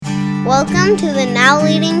Welcome to the Now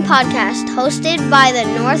Leading podcast, hosted by the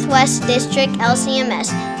Northwest District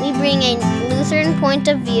LCMS. We bring a Lutheran point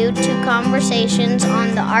of view to conversations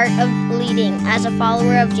on the art of leading as a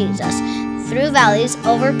follower of Jesus, through valleys,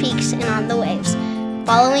 over peaks, and on the waves,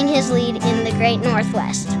 following his lead in the great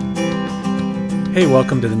Northwest. Hey,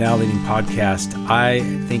 welcome to the Now Leading podcast. I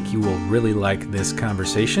think you will really like this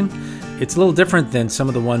conversation. It's a little different than some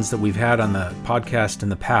of the ones that we've had on the podcast in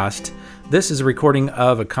the past. This is a recording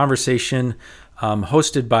of a conversation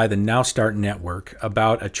hosted by the Now Start Network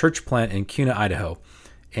about a church plant in Kuna, Idaho,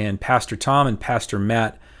 and Pastor Tom and Pastor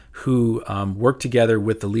Matt, who worked together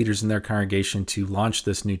with the leaders in their congregation to launch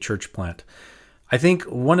this new church plant. I think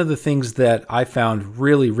one of the things that I found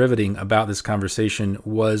really riveting about this conversation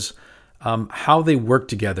was how they work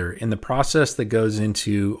together in the process that goes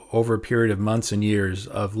into over a period of months and years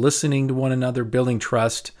of listening to one another, building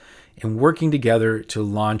trust, and working together to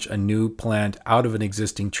launch a new plant out of an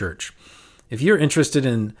existing church. If you're interested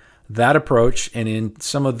in that approach and in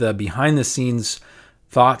some of the behind-the-scenes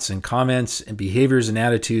thoughts and comments and behaviors and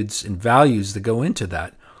attitudes and values that go into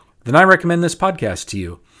that, then I recommend this podcast to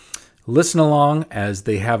you. Listen along as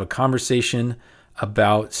they have a conversation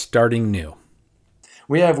about starting new.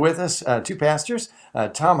 We have with us two pastors,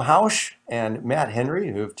 Tom Hausch and Matt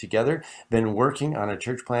Henry, who have together been working on a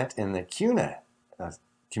church plant in the Kuna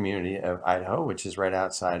community of Idaho, which is right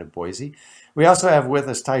outside of Boise. We also have with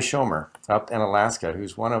us Ty Schomer up in Alaska,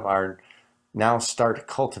 who's one of our Now Start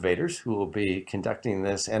cultivators who will be conducting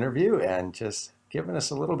this interview and just giving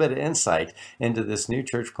us a little bit of insight into this new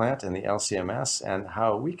church plant in the LCMS and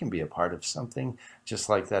how we can be a part of something just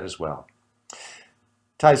like that as well.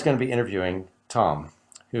 Ty's going to be interviewing Tom,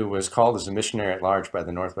 who was called as a missionary at large by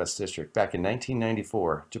the Northwest District back in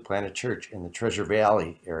 1994 to plant a church in the Treasure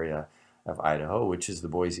Valley area of Idaho, which is the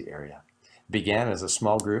Boise area. It began as a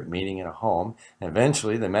small group meeting in a home, and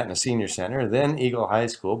eventually they met in a senior center, then Eagle High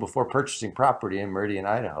School, before purchasing property in Meridian,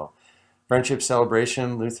 Idaho. Friendship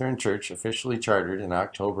Celebration Lutheran Church officially chartered in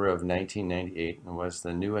October of 1998 and was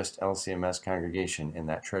the newest LCMS congregation in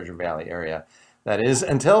that Treasure Valley area. That is,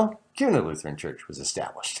 until Kuna Lutheran Church was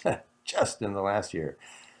established, just in the last year.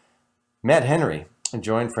 Matt Henry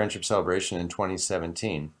joined Friendship Celebration in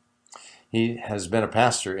 2017. He has been a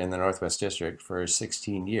pastor in the Northwest District for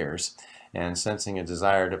 16 years, and sensing a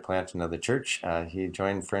desire to plant another church, he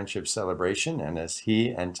joined Friendship Celebration, and as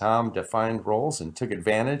he and Tom defined roles and took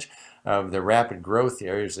advantage of the rapid growth the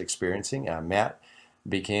area is experiencing, Matt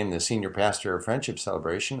became the senior pastor of Friendship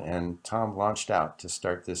Celebration, and Tom launched out to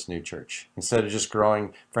start this new church. Instead of just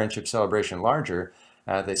growing Friendship Celebration larger,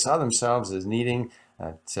 they saw themselves as needing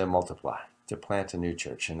to multiply, to plant a new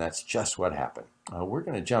church, and that's just what happened. We're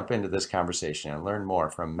going to jump into this conversation and learn more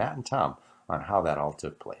from Matt and Tom on how that all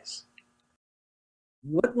took place.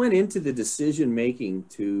 What went into the decision making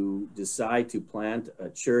to decide to plant a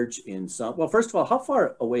church in some? Well, first of all, how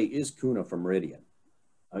far away is Kuna from Meridian?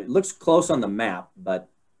 It looks close on the map, but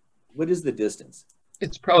what is the distance?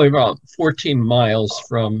 It's probably about 14 miles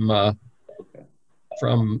from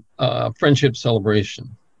Friendship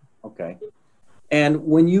Celebration. Okay. And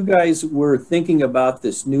when you guys were thinking about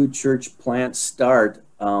this new church plant start,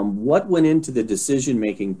 what went into the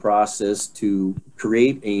decision-making process to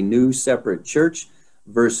create a new separate church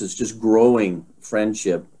versus just growing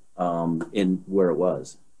Friendship in where it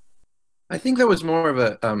was? I think that was more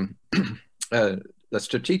of the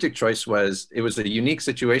strategic choice. It was a unique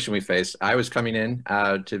situation we faced. I was coming in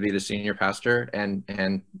to be the senior pastor,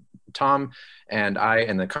 and Tom and I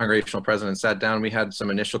and the congregational president sat down. We had some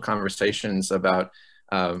initial conversations about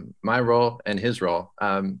my role and his role.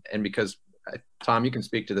 And because, Tom, you can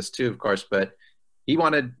speak to this too, of course, but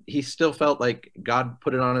he still felt like God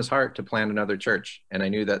put it on his heart to plant another church. And I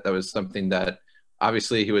knew that that was something that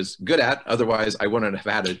obviously he was good at. Otherwise, I wouldn't have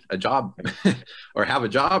had a job or have a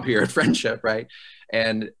job here at Friendship, right?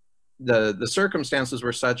 And the circumstances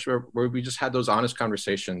were such where we just had those honest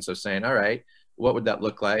conversations of saying, all right, what would that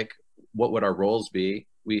look like? What would our roles be?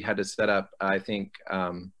 We had to set up, I think,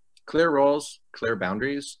 clear roles, clear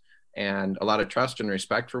boundaries, and a lot of trust and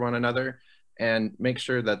respect for one another, and make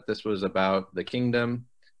sure that this was about the kingdom.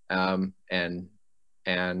 And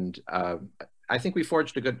I think we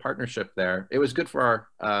forged a good partnership there. It was good for our,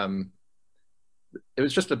 it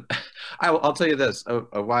was just I'll tell you this,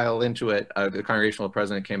 a while into it, the congregational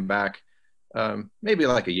president came back, maybe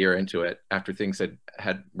like a year into it, after things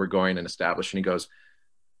were going and established, and he goes,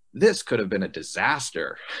 "This could have been a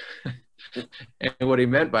disaster." And what he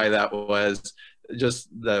meant by that was just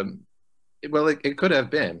it could have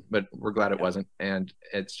been, but we're glad it wasn't. And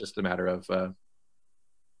it's just a matter of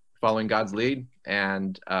following God's lead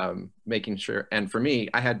and making sure. And for me,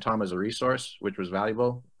 I had Tom as a resource, which was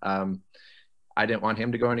valuable. I didn't want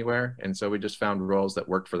him to go anywhere. And so we just found roles that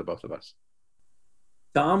worked for the both of us.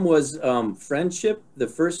 Tom, was Friendship the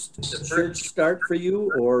first church start for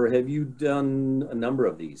you, or have you done a number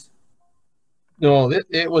of these? No,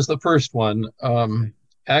 it was the first one.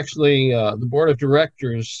 Actually, the board of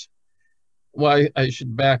directors, well, I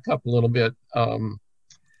should back up a little bit.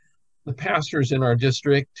 The pastors in our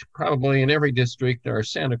district, probably in every district, are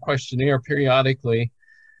sent a questionnaire periodically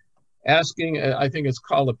asking, I think it's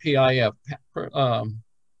called a PIF,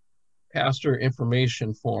 Pastor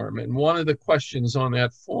Information Form. And one of the questions on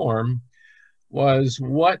that form was,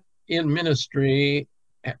 what in ministry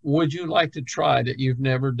would you like to try that you've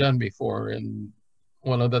never done before? And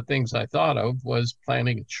one of the things I thought of was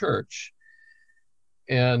planning a church.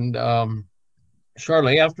 And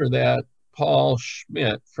shortly after that, Paul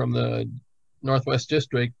Schmidt from the Northwest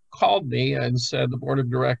District called me and said the board of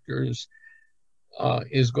directors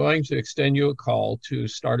is going to extend you a call to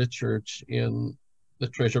start a church in the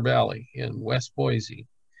Treasure Valley in West Boise.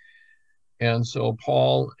 And so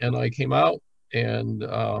Paul and I came out, and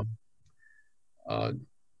on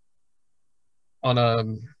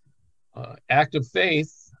an act of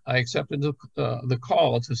faith, I accepted the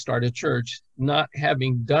call to start a church, not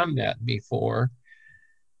having done that before.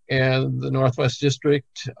 And the Northwest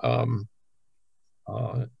District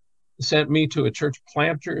sent me to a church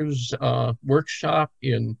planters workshop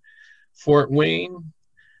in Fort Wayne.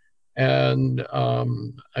 And I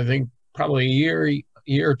think probably a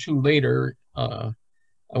year or two later, I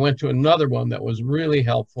went to another one that was really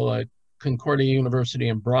helpful at Concordia University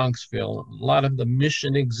in Bronxville. A lot of the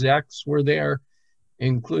mission execs were there,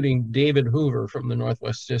 including David Hoover from the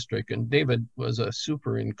Northwest District. And David was a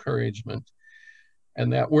super encouragement.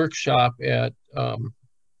 And that workshop at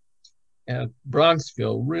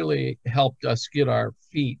Bronxville really helped us get our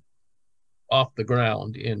feet off the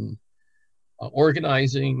ground in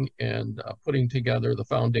organizing and putting together the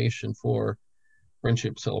foundation for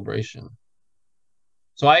Friendship Celebration.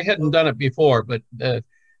 So I hadn't done it before, but the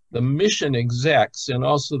mission execs and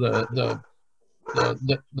also the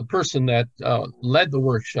person that led the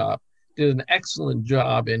workshop did an excellent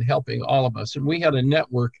job in helping all of us. And we had a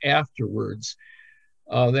network afterwards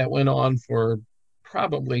that went on for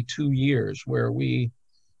probably 2 years, where we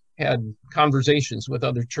had conversations with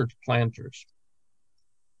other church planters.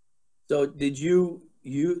 So did you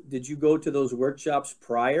go to those workshops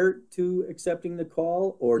prior to accepting the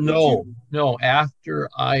call, or no, after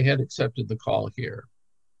I had accepted the call here.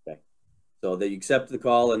 Okay, so that you accept the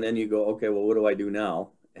call and then you go, okay, well, what do I do now?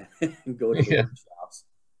 And go to the workshops.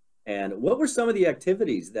 And what were some of the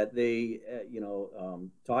activities that they,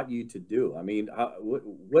 taught you to do? I mean,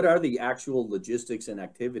 what are the actual logistics and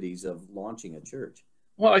activities of launching a church?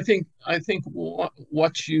 Well, I think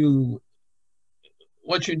what you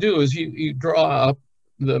do is you draw up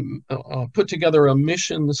put together a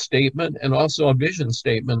mission statement and also a vision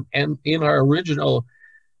statement. And in our original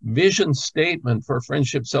vision statement for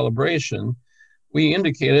Friendship Celebration, we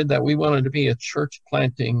indicated that we wanted to be a church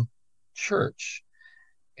planting church.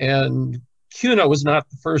 And Kuna was not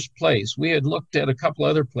the first place. We had looked at a couple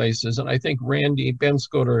other places, and I think Randy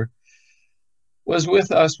Benscoter was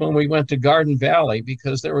with us when we went to Garden Valley,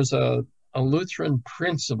 because there was a Lutheran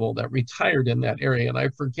principal that retired in that area, and I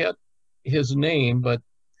forget his name, but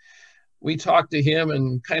we talked to him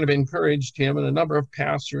and kind of encouraged him, and a number of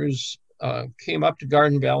pastors came up to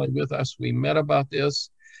Garden Valley with us. We met about this,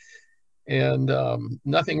 and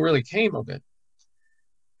nothing really came of it.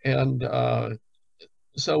 And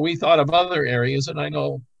so we thought of other areas, and I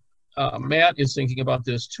know Matt is thinking about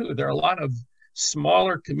this too. There are a lot of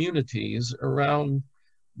smaller communities around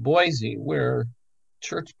Boise where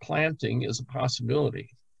church planting is a possibility.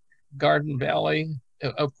 Garden Valley,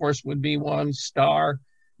 of course, would be one. Star,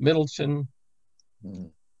 Middleton.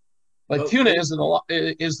 But Kuna is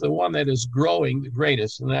the one that is growing the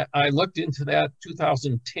greatest. And I looked into that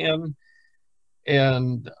 2010,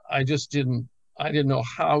 and I didn't know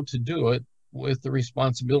how to do it with the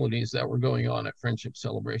responsibilities that were going on at Friendship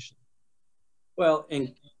Celebration. Well,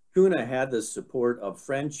 and Kuna had the support of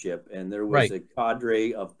Friendship, and there was a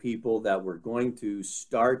cadre of people that were going to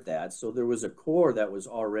start that. So there was a core that was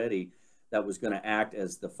going to act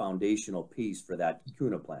as the foundational piece for that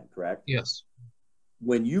Kuna plan, correct? Yes.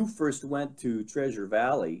 When you first went to Treasure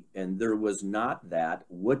Valley and there was not that,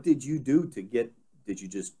 what did you do did you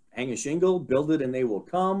just hang a shingle, build it, and they will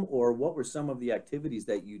come? Or what were some of the activities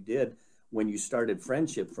that you did when you started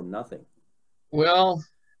Friendship from nothing? Well,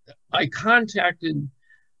 I contacted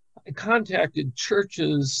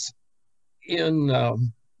churches in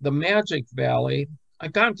the Magic Valley. I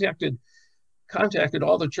contacted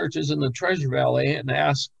all the churches in the Treasure Valley and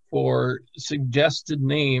asked for suggested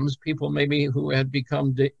names, people maybe who had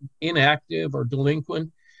become inactive or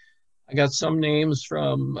delinquent. I got some names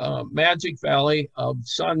from Magic Valley of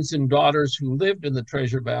sons and daughters who lived in the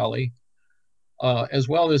Treasure Valley, as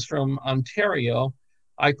well as from Ontario.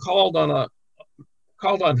 I called on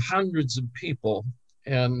hundreds of people,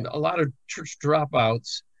 and a lot of church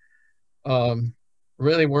dropouts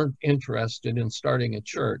really weren't interested in starting a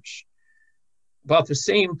church. About the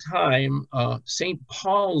same time, St.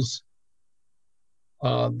 Paul's,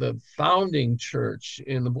 the founding church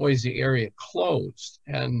in the Boise area, closed,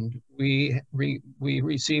 and we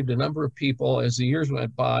received a number of people as the years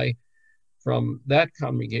went by from that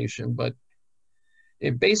congregation. But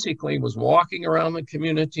it basically was walking around the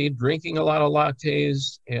community, drinking a lot of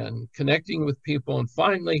lattes and connecting with people, and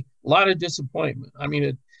finally a lot of disappointment. I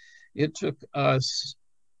mean, it took us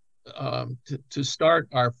to start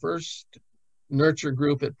our first nurture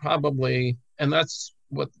group at probably, and that's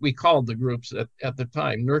what we called the groups at the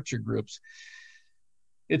time, nurture groups.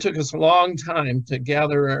 It took us a long time to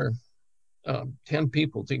gather 10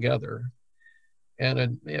 people together.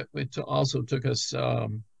 And it also took us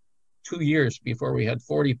 2 years before we had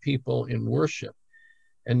 40 people in worship.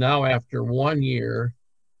 And now after 1 year,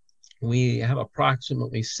 we have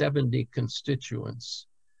approximately 70 constituents,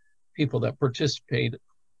 people that participate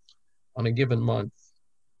on a given month.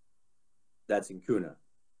 That's in Kuna.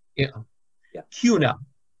 Yeah. Kuna,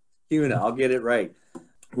 I'll get it right.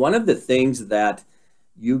 One of the things that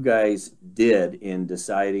you guys did in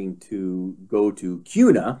deciding to go to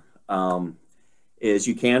Kuna is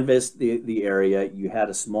you canvassed the area. You had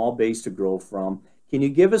a small base to grow from. Can you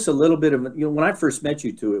give us a little bit of, when I first met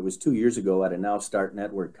you two, it was 2 years ago at a Now Start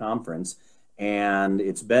Network conference, and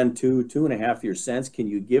it's been two and a half years since. Can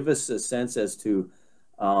you give us a sense as to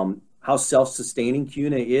how self-sustaining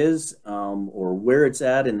Kuna is, or where it's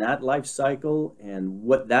at in that life cycle, and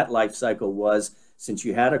what that life cycle was since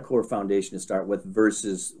you had a core foundation to start with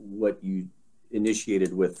versus what you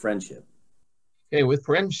initiated with Friendship? Okay, with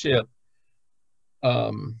Friendship,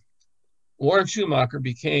 Warren Schumacher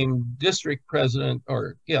became district president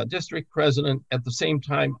at the same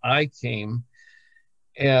time I came.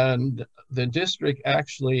 And the district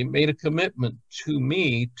actually made a commitment to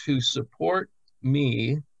me to support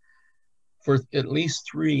me for at least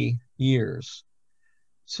 3 years.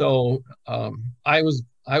 So I was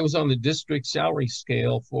on the district salary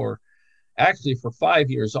scale for 5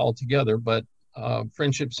 years altogether, but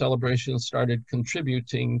Friendship Celebration started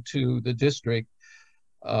contributing to the district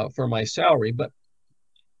for my salary. But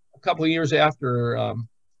a couple of years after,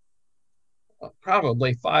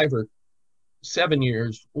 probably 5 or 7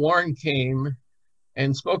 years, Warren came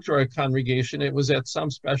and spoke to our congregation. It was at some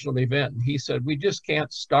special event. And he said, we just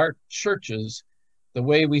can't start churches the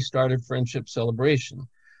way we started Friendship Celebration.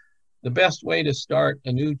 The best way to start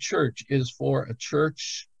a new church is for a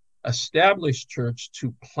church, established church,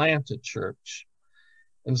 to plant a church.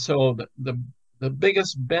 And so the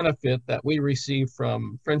biggest benefit that we received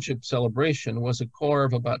from Friendship Celebration was a core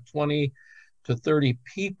of about 20 to 30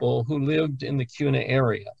 people who lived in the Kuna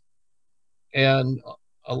area. And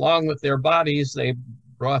along with their bodies, they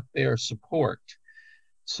brought their support.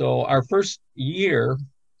 So our first year,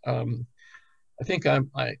 I think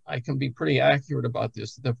I can be pretty accurate about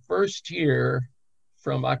this. The first year,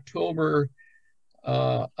 from October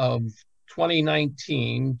of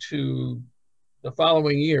 2019 to the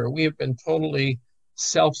following year, we have been totally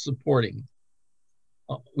self-supporting.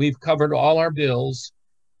 We've covered all our bills.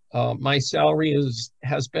 My salary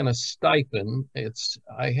has been a stipend.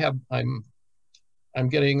 I'm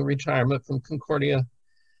getting retirement from Concordia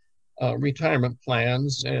retirement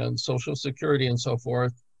plans and Social Security and so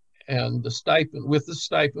forth. And the stipend,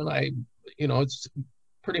 it's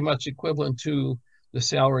pretty much equivalent to the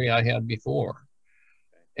salary I had before.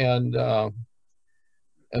 And of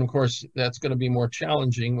course, that's going to be more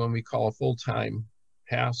challenging when we call a full-time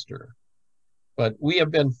pastor. But we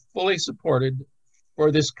have been fully supported. For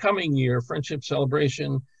this coming year, Friendship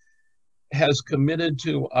Celebration has committed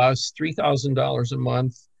to us $3,000 a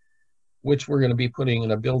month, which we're going to be putting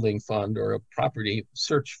in a building fund or a property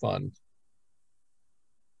search fund.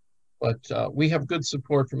 But we have good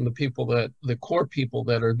support from the core people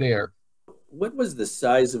that are there. What was the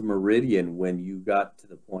size of Meridian when you got to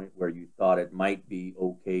the point where you thought it might be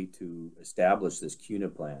okay to establish this Kuna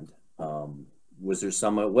plant? Was there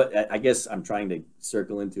I guess I'm trying to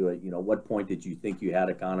circle into it, what point did you think you had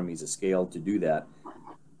economies of scale to do that,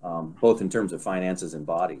 both in terms of finances and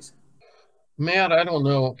bodies? Matt, I don't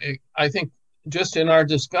know. I think just in our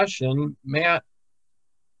discussion, Matt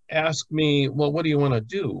asked me, well, what do you want to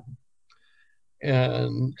do?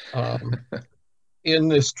 And in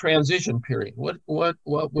this transition period, what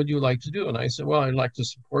would you like to do? And I said, well, I'd like to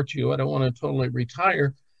support you. I don't want to totally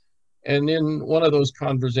retire. And in one of those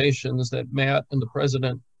conversations that Matt and the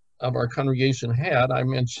president of our congregation had, I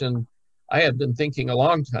mentioned I had been thinking a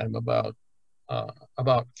long time about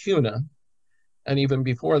CUNA. And even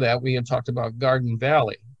before that, we had talked about Garden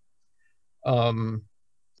Valley.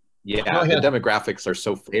 Yeah, the demographics are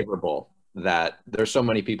so favorable that there's so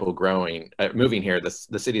many people moving here.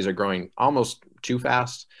 The cities are growing almost too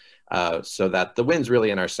fast, so that the wind's really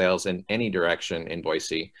in our sails in any direction in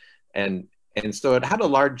Boise. And so it had a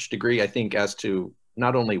large degree, I think, as to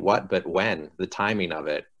not only what, but when, the timing of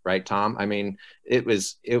it, right, Tom? I mean, it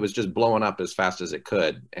was just blowing up as fast as it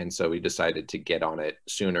could. And so we decided to get on it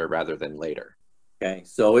sooner rather than later. Okay,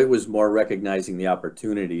 so it was more recognizing the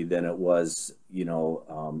opportunity than it was,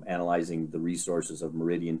 analyzing the resources of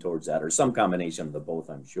Meridian towards that, or some combination of the both,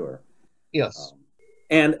 I'm sure. Yes.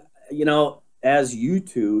 And, as you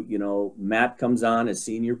two, Matt comes on as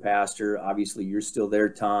senior pastor. Obviously, you're still there,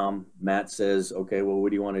 Tom. Matt says, okay, well,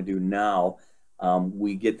 what do you want to do now?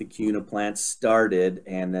 We get the CUNA plant started,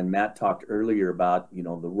 and then Matt talked earlier about, the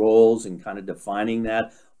roles and kind of defining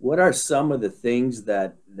that. What are some of the things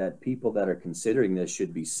that people that are considering this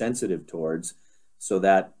should be sensitive towards so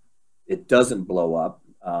that it doesn't blow up,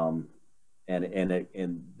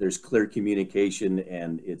 and there's clear communication,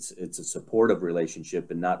 and it's a supportive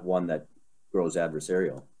relationship and not one that grows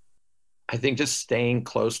adversarial? I think just staying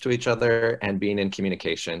close to each other and being in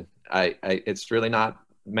communication. It's really not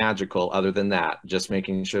magical other than that. Just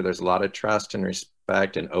making sure there's a lot of trust and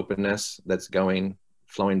respect and openness that's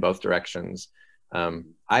flowing both directions.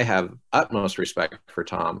 I have utmost respect for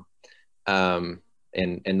Tom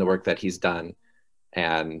in the work that he's done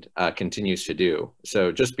and continues to do.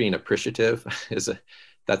 So just being appreciative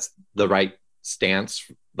that's the right stance,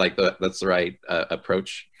 that's the right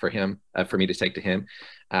approach for me to take to him.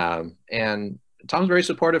 And Tom's very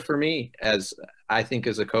supportive for me as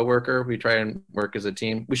a coworker. We try and work as a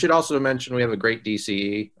team. We should also mention we have a great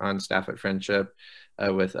DCE on staff at Friendship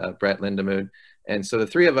with Brett Lindemood. And so the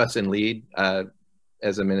three of us in lead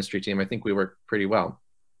as a ministry team, I think we work pretty well.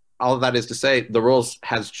 All of that is to say, the roles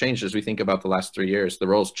has changed as we think about the last 3 years. The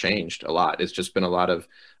roles changed a lot. It's just been a lot of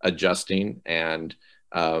adjusting, and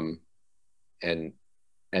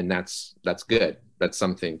that's good. That's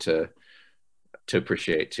something to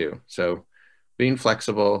appreciate too. So being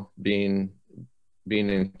flexible, being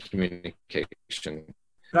in communication.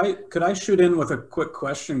 Could I shoot in with a quick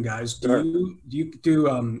question, guys? Do you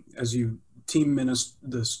do as you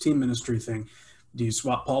this team ministry thing? Do you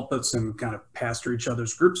swap pulpits and kind of pastor each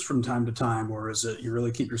other's groups from time to time, or is it you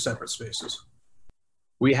really keep your separate spaces?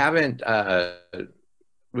 We haven't gone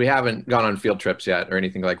on field trips yet or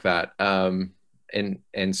anything like that.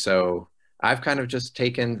 And so I've kind of just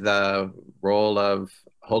taken the role of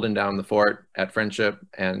holding down the fort at Friendship,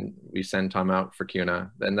 and we send Tom out for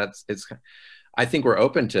CUNA. And I think we're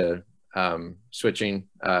open to switching.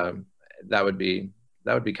 That would be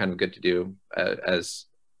kind of good to do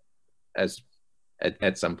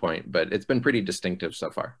at some point, but it's been pretty distinctive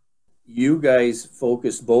so far. You guys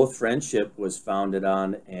focus, both Friendship was founded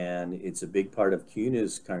on, and it's a big part of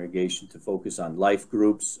CUNA's congregation to focus on life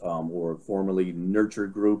groups, or formerly nurture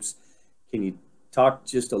groups. Can you talk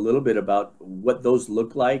just a little bit about what those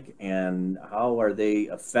look like and how are they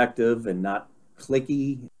effective and not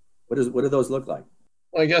cliquey? What do those look like?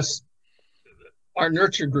 Well, I guess our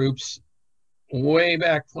nurture groups way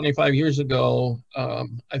back 25 years ago,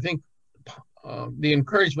 I think the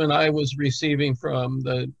encouragement I was receiving from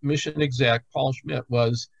the mission exec, Paul Schmidt,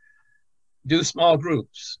 was do small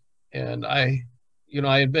groups. And I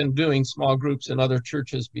had been doing small groups in other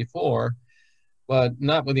churches before, but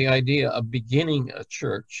not with the idea of beginning a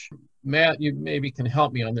church. Matt, you maybe can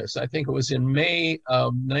help me on this. I think it was in May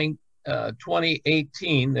of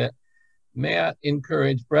 2018 that Matt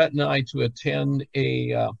encouraged Brett and I to attend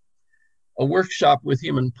a workshop with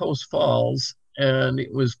him in Post Falls, and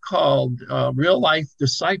it was called Real Life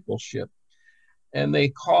Discipleship. And they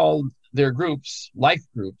called their groups life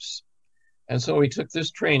groups. And so we took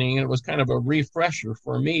this training, and it was kind of a refresher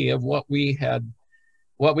for me of what we had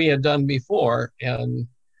done before. And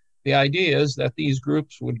the idea is that these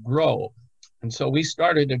groups would grow. And so we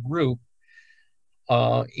started a group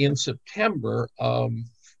in September of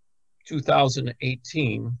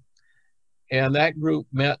 2018. And that group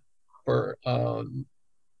met for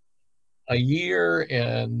a year,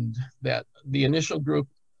 and that the initial group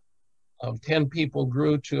of 10 people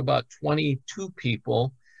grew to about 22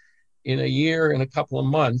 people in a year and a couple of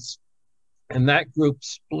months, and that group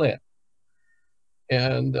split.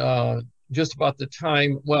 And just about the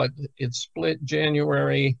time, well, it split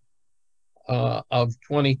January of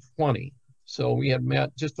 2020. So we had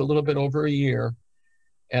met just a little bit over a year,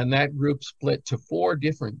 and that group split to 4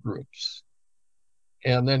 different groups.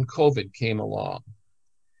 And then COVID came along.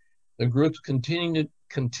 The groups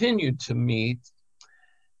continued to meet,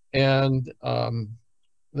 and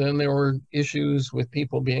then there were issues with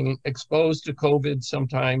people being exposed to COVID.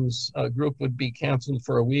 Sometimes a group would be canceled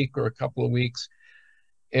for a week or a couple of weeks.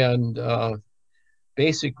 And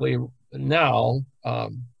basically now,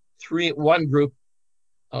 one group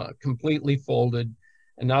completely folded,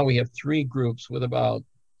 and now we have 3 groups with about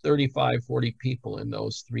 35, 40 people in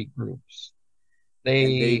those 3 groups.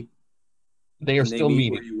 They are still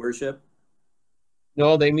meeting. Where you worship?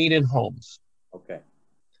 No, they meet in homes. Okay.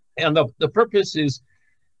 And the purpose is,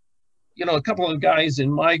 you know, a couple of guys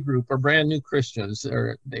in my group are brand new Christians.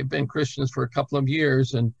 They've been Christians for a couple of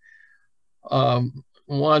years, and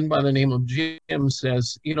one by the name of Jim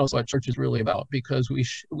says, you know what church is really about, because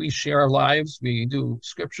we share our lives, we do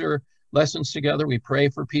scripture lessons together, we pray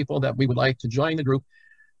for people that we would like to join the group,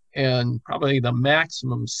 and probably the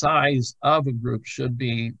maximum size of a group should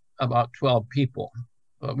be about 12 people.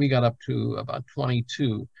 But we got up to about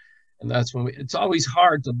 22, and that's when it's always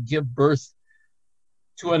hard to give birth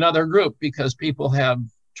to another group because people have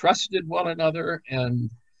trusted one another,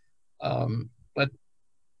 and but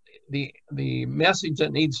the message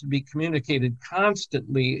that needs to be communicated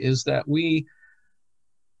constantly is that we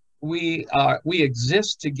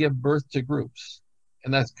exist to give birth to groups,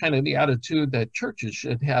 and that's kind of the attitude that churches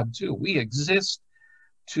should have too. We exist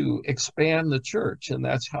to expand the church, and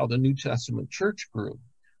that's how the New Testament church grew.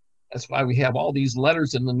 That's why we have all these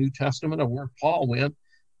letters in the New Testament of where Paul went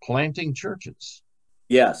planting churches.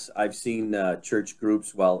 Yes, I've seen church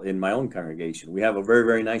groups. Well, in my own congregation, we have a very,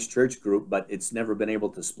 very nice church group, but it's never been able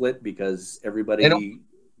to split because everybody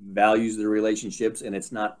values their relationships, and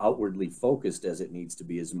it's not outwardly focused as it needs to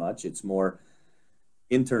be as much. It's more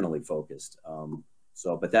internally focused.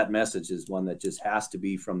 But that message is one that just has to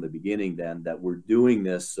be from the beginning then, that we're doing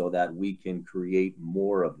this so that we can create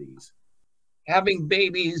more of these. Having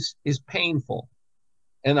babies is painful.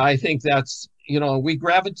 And I think that's, you know, we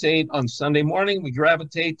gravitate on Sunday morning, we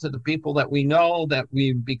gravitate to the people that we know, that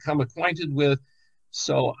we've become acquainted with.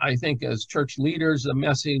 So I think as church leaders, the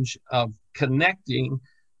message of connecting,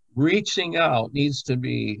 reaching out needs to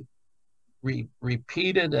be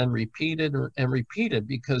repeated and repeated and repeated,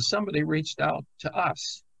 because somebody reached out to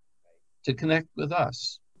us to connect with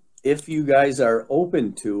us. If you guys are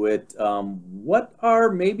open to it, what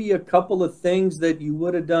are maybe a couple of things that you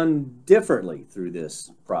would have done differently through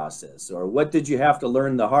this process? Or what did you have to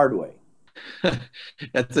learn the hard way?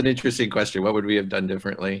 That's an interesting question. What would we have done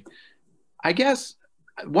differently? I guess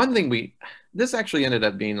one thing this actually ended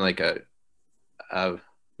up being like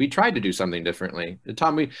we tried to do something differently.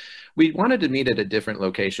 Tom, we wanted to meet at a different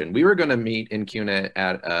location. We were going to meet in Kuna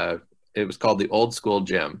at it was called the Old School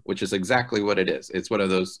Gym, which is exactly what it is. It's one of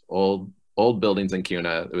those old buildings in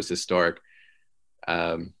Kuna. It was historic.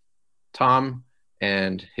 Tom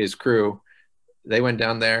and his crew, they went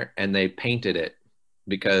down there and they painted it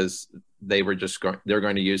because they were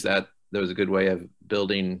going to use that. That was a good way of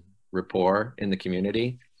building rapport in the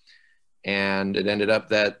community. And it ended up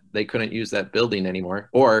that they couldn't use that building anymore.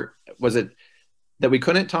 Or was it that we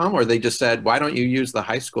couldn't, Tom, or they just said, why don't you use the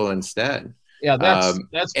high school instead? Yeah,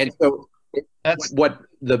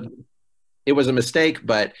 it was a mistake,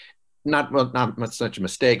 but not such a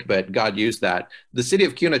mistake, but God used that. The city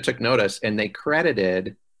of Kuna took notice, and they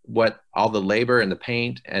credited all the labor and the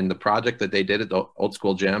paint and the project that they did at the Old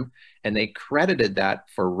School Gym, and they credited that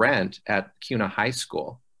for rent at Kuna High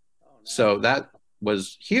School. So that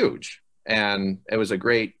was huge, and it was a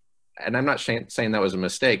great. And I'm not saying that was a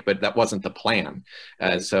mistake, but that wasn't the plan.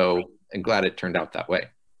 So I'm glad it turned out that way.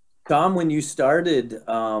 Tom, when you started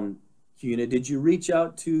Kuna, did you reach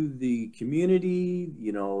out to the community,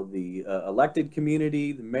 the elected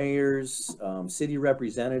community, the mayors, city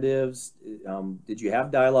representatives? Did you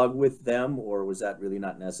have dialogue with them, or was that really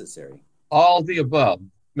not necessary? All the above.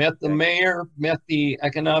 Met the mayor, met the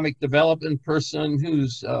economic development person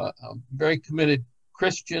who's a very committed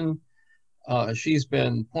Christian. She's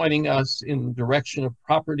been pointing us in the direction of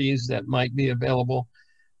properties that might be available.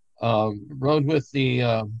 Rode with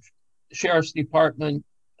the sheriff's department,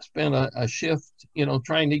 spent a shift,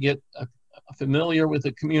 trying to get familiar with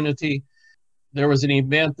the community. There was an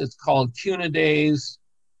event that's called Kuna Days,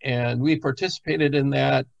 and we participated in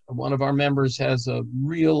that. One of our members has a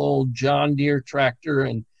real old John Deere tractor,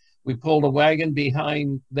 and we pulled a wagon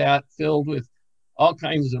behind that filled with all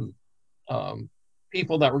kinds of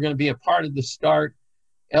people that were going to be a part of the start.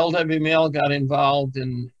 LWML got involved,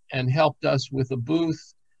 and and helped us with a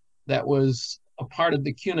booth that was a part of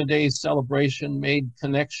the CUNA Days celebration, made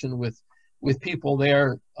connection with people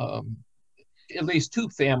there. At least 2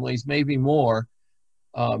 families, maybe more,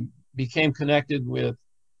 became connected with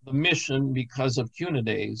the mission because of CUNA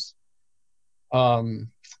Days. LWML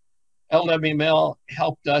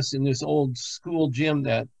helped us in this old school gym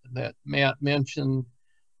that Matt mentioned.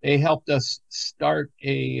 They helped us start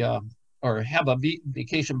or have a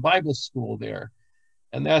vacation Bible school there.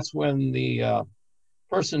 And that's when the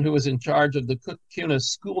person who was in charge of the CUNA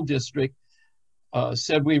school district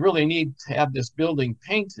said, we really need to have this building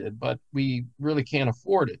painted, but we really can't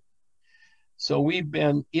afford it. So we've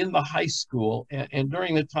been in the high school, and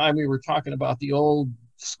during the time we were talking about the old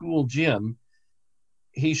school gym,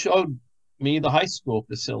 he showed me the high school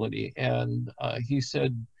facility, and he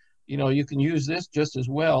said, you can use this just as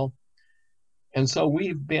well. And so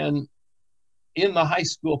we've been in the high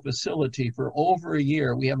school facility for over a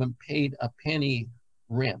year. We haven't paid a penny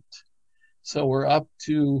rent. So we're up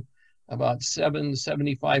to about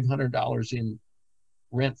 $7,500 in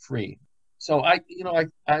rent free. So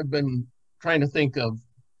I've been trying to think of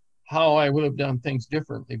how I would have done things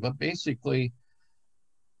differently, but basically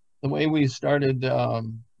the way we started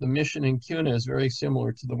the mission in CUNA is very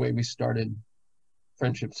similar to the way we started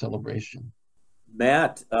Friendship Celebration.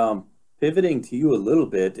 Matt, pivoting to you a little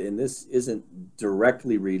bit, and this isn't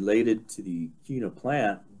directly related to the CUNA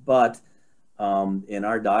plant, but in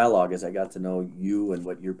our dialogue, as I got to know you and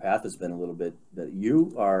what your path has been a little bit, that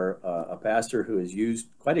you are a pastor who has used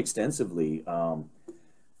quite extensively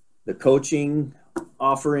the coaching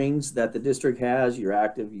offerings that the district has. You're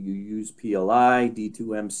active, you use PLI,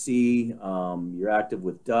 D2MC, you're active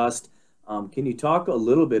with DUST. Can you talk a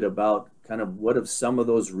little bit about kind of what of some of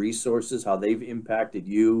those resources, how they've impacted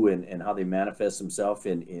you and how they manifest themselves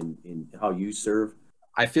in how you serve?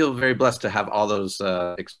 I feel very blessed to have all those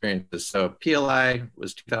experiences. So PLI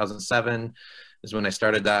was 2007 is when I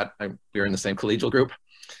started that. We were in the same collegial group.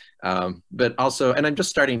 But also, and I'm just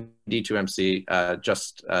starting D2MC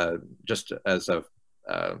just as of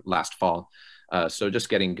last fall. So just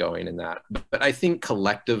getting going in that. But I think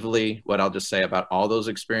collectively, what I'll just say about all those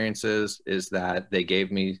experiences is that they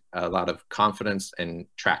gave me a lot of confidence and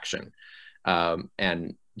traction,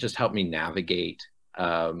 and just helped me navigate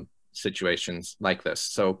situations like this.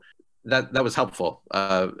 So that was helpful.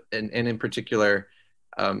 And in particular,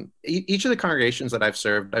 each of the congregations that I've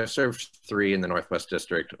served 3 in the Northwest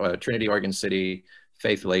District, Trinity, Oregon City,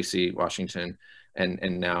 Faith Lacey, Washington,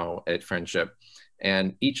 and now at Friendship.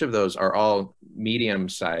 And each of those are all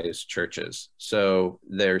medium-sized churches. So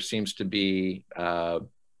there seems to be, a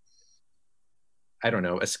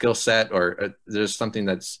skill set, or there's something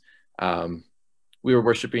that's, we were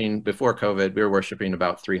worshiping before COVID, we were worshiping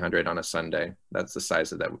about 300 on a Sunday. That's the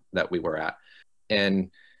size of that we were at.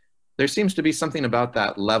 And there seems to be something about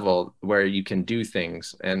that level where you can do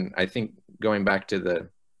things. And I think going back to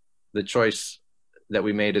the choice that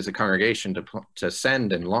we made as a congregation to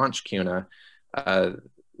send and launch CUNA,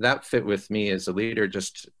 that fit with me as a leader,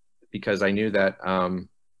 just because I knew that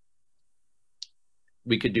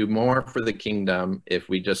we could do more for the kingdom if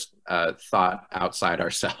we just thought outside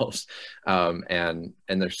ourselves. And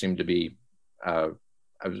there seemed to be, I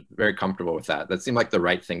was very comfortable with that. That seemed like the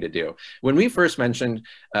right thing to do. When we first mentioned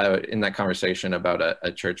in that conversation about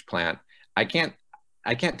a church plant, I can't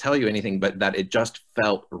tell you anything but that it just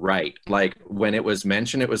felt right. Like when it was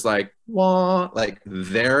mentioned, it was like, wah, like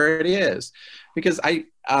there it is. Because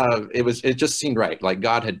it just seemed right. Like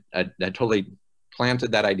God had totally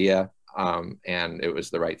planted that idea, and it was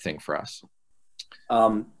the right thing for us.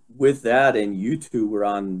 With that, and you two were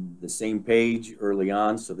on the same page early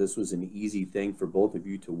on, so this was an easy thing for both of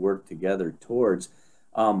you to work together towards.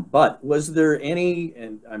 But was there any,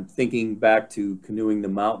 and I'm thinking back to canoeing the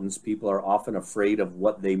mountains, people are often afraid of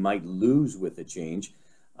what they might lose with the change.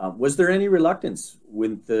 Was there any reluctance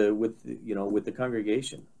with the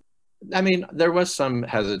congregation? I mean, there was some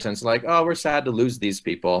hesitance, like, oh, we're sad to lose these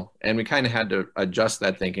people. And we kind of had to adjust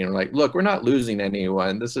that thinking. We're like, look, we're not losing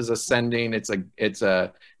anyone. This is ascending. It's a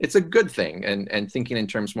good thing. And thinking in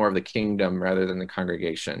terms more of the kingdom rather than the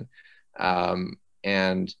congregation.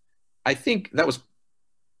 And I think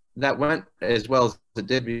that went as well as it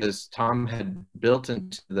did because Tom had built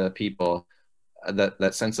into the people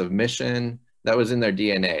that sense of mission that was in their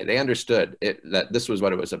DNA. They understood that this was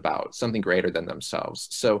what it was about, something greater than themselves.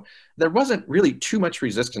 So there wasn't really too much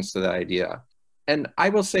resistance to that idea. And I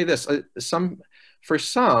will say this, for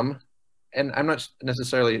some, and I'm not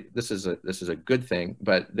necessarily, this is a good thing,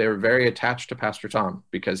 but they're very attached to Pastor Tom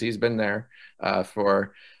because he's been there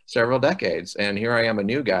for several decades. And here I am, a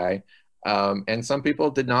new guy. And some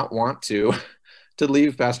people did not want to to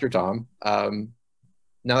leave Pastor Tom.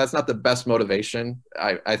 Now, that's not the best motivation.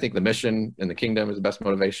 I think the mission and the kingdom is the best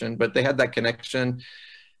motivation, but they had that connection.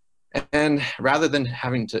 And rather than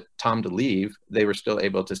having Tom to leave, they were still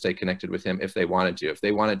able to stay connected with him if they wanted to. If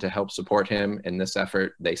they wanted to help support him in this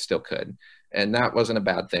effort, they still could. And that wasn't a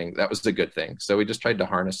bad thing. That was a good thing. So we just tried to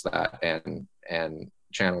harness that and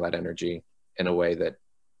channel that energy in a way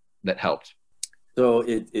that helped. So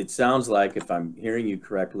it sounds like, if I'm hearing you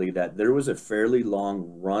correctly, that there was a fairly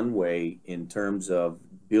long runway in terms of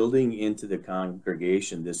building into the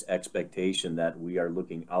congregation this expectation that we are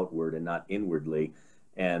looking outward and not inwardly.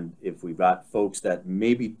 And if we've got folks that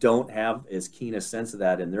maybe don't have as keen a sense of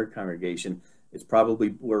that in their congregation, it's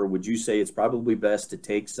probably, or would you say it's probably best to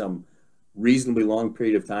take some reasonably long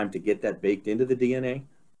period of time to get that baked into the DNA?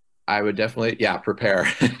 I would definitely, prepare.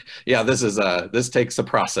 This takes a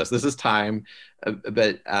process. This is time,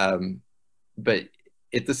 but at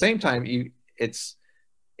the same time, it's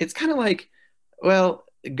kind of like, well,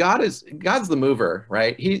 God's the mover,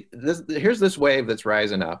 right? Here's this wave that's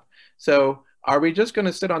rising up. So are we just going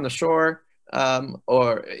to sit on the shore and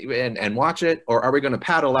watch it, or are we going to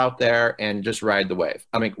paddle out there and just ride the wave?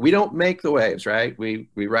 I mean, we don't make the waves, right? We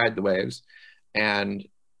ride the waves, and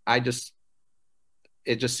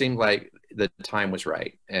it just seemed like the time was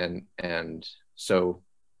right, and so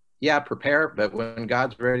prepare. But when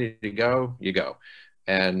God's ready to go, you go.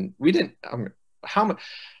 And we didn't.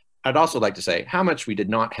 I'd also like to say how much we did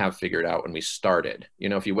not have figured out when we started.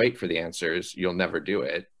 If you wait for the answers, you'll never do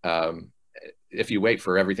it. If you wait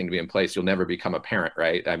for everything to be in place, you'll never become a parent,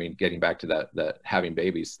 right? I mean, getting back to the having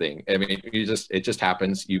babies thing. I mean, it just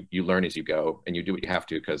happens. You learn as you go, and you do what you have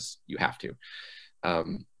to because you have to.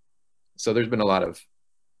 So there's been a lot of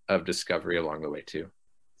discovery along the way too.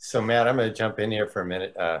 So Matt, I'm going to jump in here for a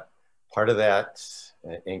minute. Part of that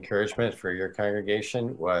encouragement for your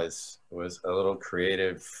congregation was a little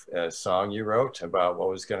creative song you wrote about what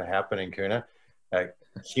was going to happen in Kuna.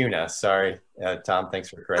 Sorry, Tom, thanks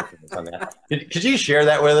for correcting us on that. Could you share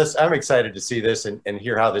that with us? I'm excited to see this and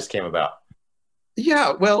hear how this came about.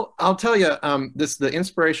 Yeah, well, I'll tell you, the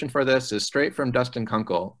inspiration for this is straight from Dustin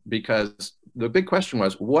Kunkel, because the big question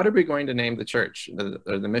was, what are we going to name the church,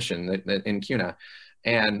 the mission in Kuna?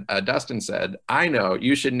 And Dustin said, I know,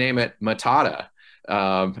 you should name it Matata.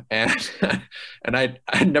 And I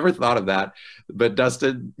never thought of that, but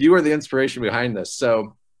Dustin, you were the inspiration behind this.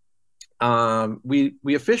 So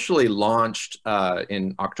we officially launched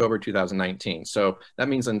in October 2019. So that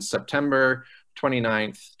means in September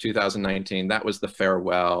 29th, 2019, that was the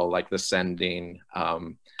farewell, like the sending.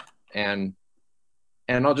 And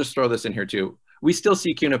I'll just throw this in here too. We still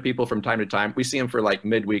see Kuna people from time to time. We see them for like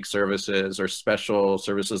midweek services or special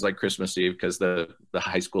services like Christmas Eve because the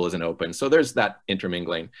high school isn't open. So there's that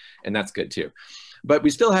intermingling, and that's good too. But we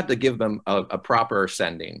still had to give them a proper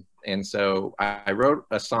sending. And so I wrote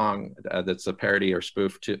a song that's a parody or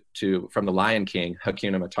spoof from the Lion King,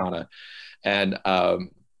 Hakuna Matata. And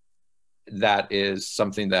that is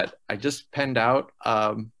something that I just penned out.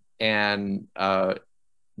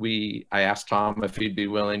 I asked Tom if he'd be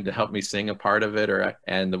willing to help me sing a part of it,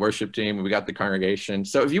 and the worship team. We got the congregation.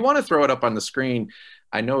 So if you want to throw it up on the screen,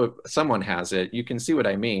 I know someone has it. You can see what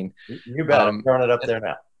I mean. You bet. I'm throwing it up there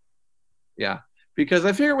now. Yeah. Because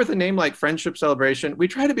I figure with a name like Friendship Celebration, we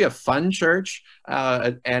try to be a fun church,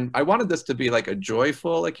 and I wanted this to be like a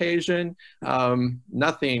joyful occasion.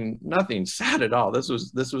 Nothing sad at all. This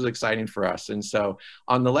was exciting for us. And so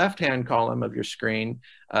on the left-hand column of your screen,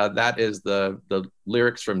 that is the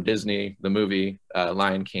lyrics from Disney, the movie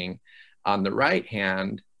Lion King. On the right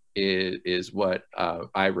hand is what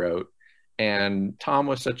I wrote. And Tom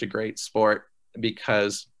was such a great sport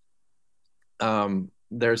because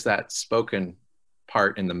there's that spoken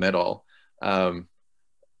part in the middle,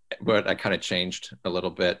 but I kind of changed a little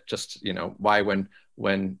bit. Just, why when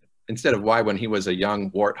instead of why when he was a young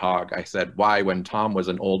warthog, I said why when Tom was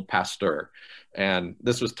an old pastor. And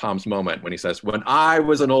this was Tom's moment when he says, when I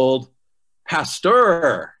was an old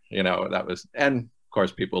pastor, that was, and of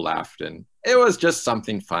course people laughed, and it was just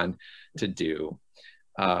something fun to do.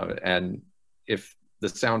 And if the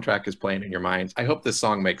soundtrack is playing in your minds, I hope this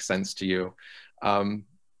song makes sense to you.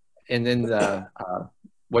 And then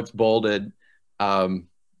what's bolded,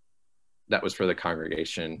 that was for the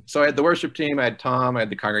congregation. So I had the worship team, I had Tom, I had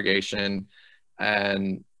the congregation,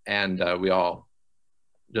 and we all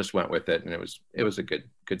just went with it, and it was a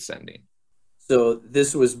good sending. So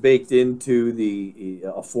this was baked into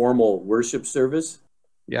a formal worship service?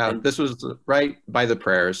 Yeah, this was right by the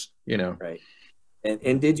prayers, Right.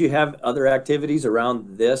 And did you have other activities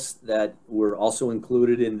around this that were also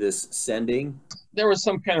included in this sending? There was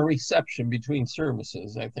some kind of reception between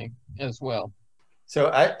services, I think, as well. So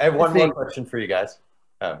I have one more question for you guys.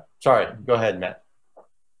 Sorry, go ahead, Matt.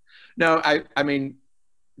 No, I mean,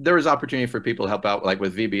 there was opportunity for people to help out, like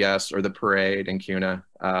with VBS or the parade in CUNA.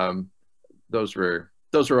 Those were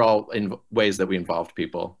all in ways that we involved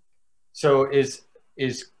people. So is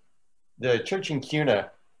the church in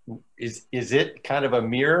CUNA, is it kind of a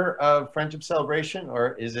mirror of Friendship Celebration,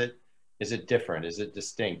 or is it different? Is it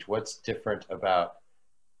distinct? What's different about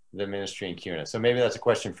the ministry in CUNA? So maybe that's a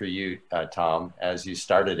question for you, Tom, as you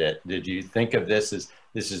started it. Did you think of this as,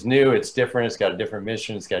 this is new, it's different, it's got a different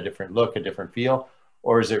mission, it's got a different look, a different feel?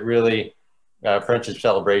 Or is it really Friendship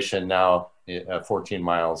Celebration now 14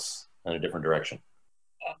 miles in a different direction?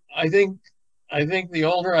 I think the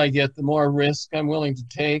older I get, the more risk I'm willing to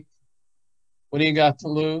take. What do you got to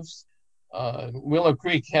lose? Willow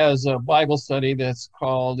Creek has a Bible study that's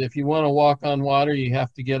called, If You Want to Walk on Water, You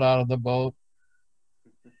Have to Get Out of the Boat.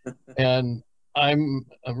 And I'm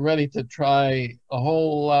ready to try a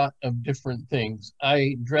whole lot of different things.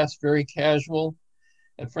 I dress very casual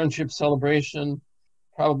at Friendship Celebration.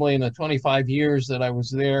 Probably in the 25 years that I was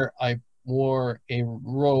there, I wore a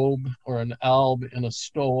robe or an alb and a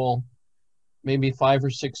stole maybe 5 or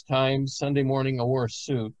 6 times. Sunday morning, I wore a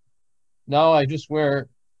suit. Now I just wear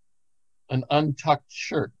an untucked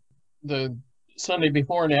shirt. The Sunday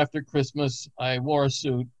before and after Christmas, I wore a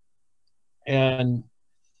suit, and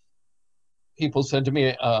people said to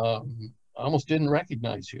me, I almost didn't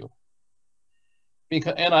recognize you.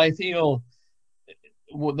 And I feel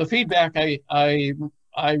the feedback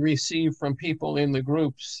I receive from people in the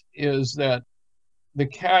groups is that the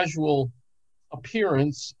casual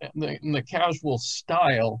appearance and the casual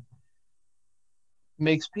style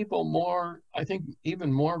makes people more, I think,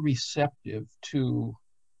 even more receptive to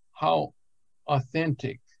how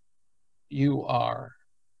authentic you are.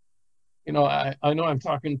 You know, I know I'm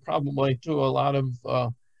talking probably to a lot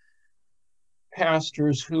of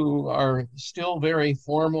pastors who are still very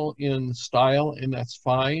formal in style, and that's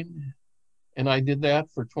fine. And I did that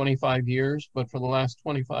for 25 years, but for the last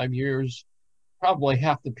 25 years, probably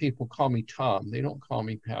half the people call me Tom. They don't call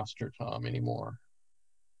me Pastor Tom anymore.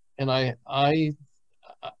 And I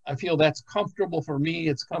feel that's comfortable for me.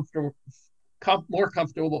 It's more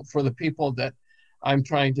comfortable for the people that I'm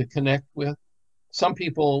trying to connect with. Some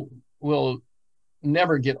people will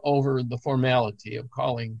never get over the formality of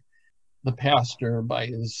calling the pastor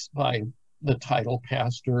by the title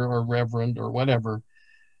pastor or reverend or whatever.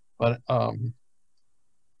 But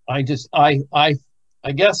I guess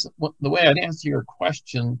the way I'd answer your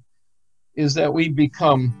question is that we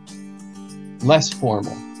become less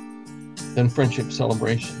formal than Friendship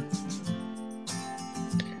Celebration.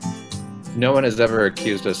 No one has ever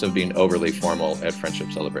accused us of being overly formal at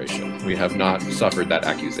Friendship Celebration. We have not suffered that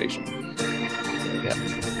accusation.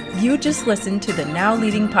 Yeah. You just listened to the Now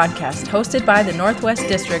Leading podcast hosted by the Northwest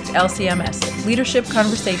District LCMS, leadership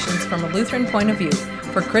conversations from a Lutheran point of view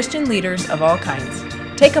for Christian leaders of all kinds.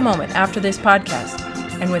 Take a moment after this podcast,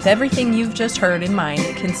 and with everything you've just heard in mind,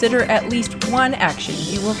 consider at least one action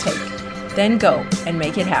you will take. Then go and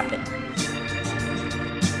make it happen.